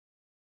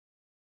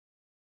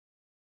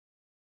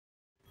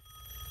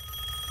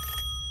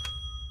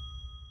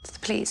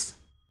please.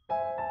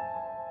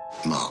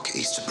 Mark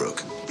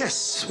Easterbrook.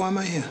 Yes, why am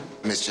I here?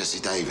 Miss Jessie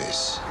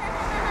Davis.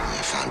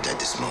 Found dead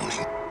this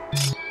morning.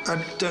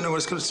 I don't know what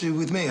it's got to do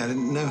with me. I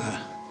didn't know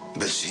her.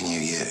 But she knew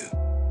you.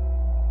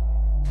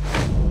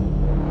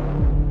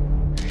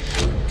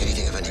 Can you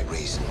think of any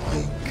reason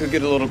why? Could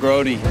get a little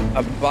grody.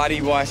 A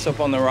body wash up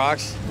on the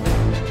rocks.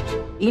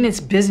 Enid's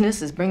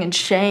business is bringing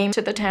shame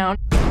to the town.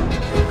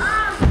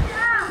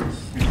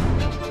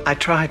 I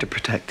try to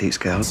protect these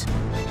girls,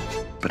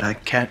 but I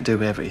can't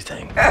do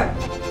everything.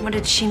 What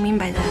did she mean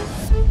by that?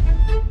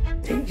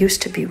 It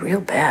used to be real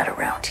bad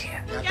around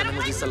here. Ya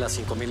tenemos listas las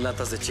 5,000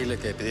 latas de chile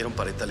que pidieron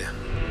para Italia.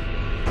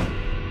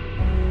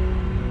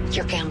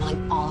 You're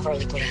gambling all of our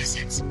liquid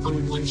assets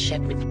on one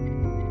shipment.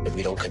 If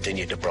we don't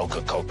continue to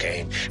broker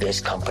cocaine, this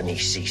company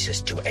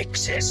ceases to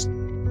exist.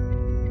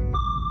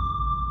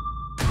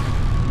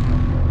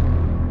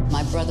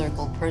 My brother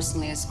will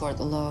personally escort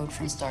the load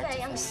from start to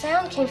The finish.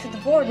 sound came through the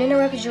board and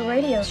interrupted your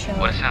radio show.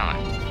 What sound?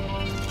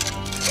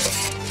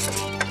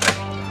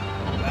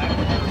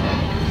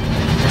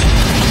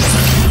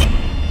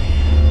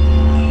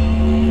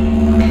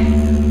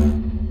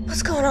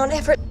 What's going on,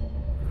 Everett?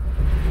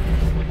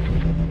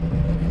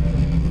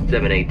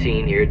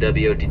 718 here at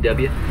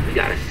WOTW. We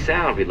got a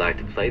sound we'd like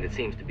to play that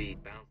seems to be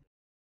bound.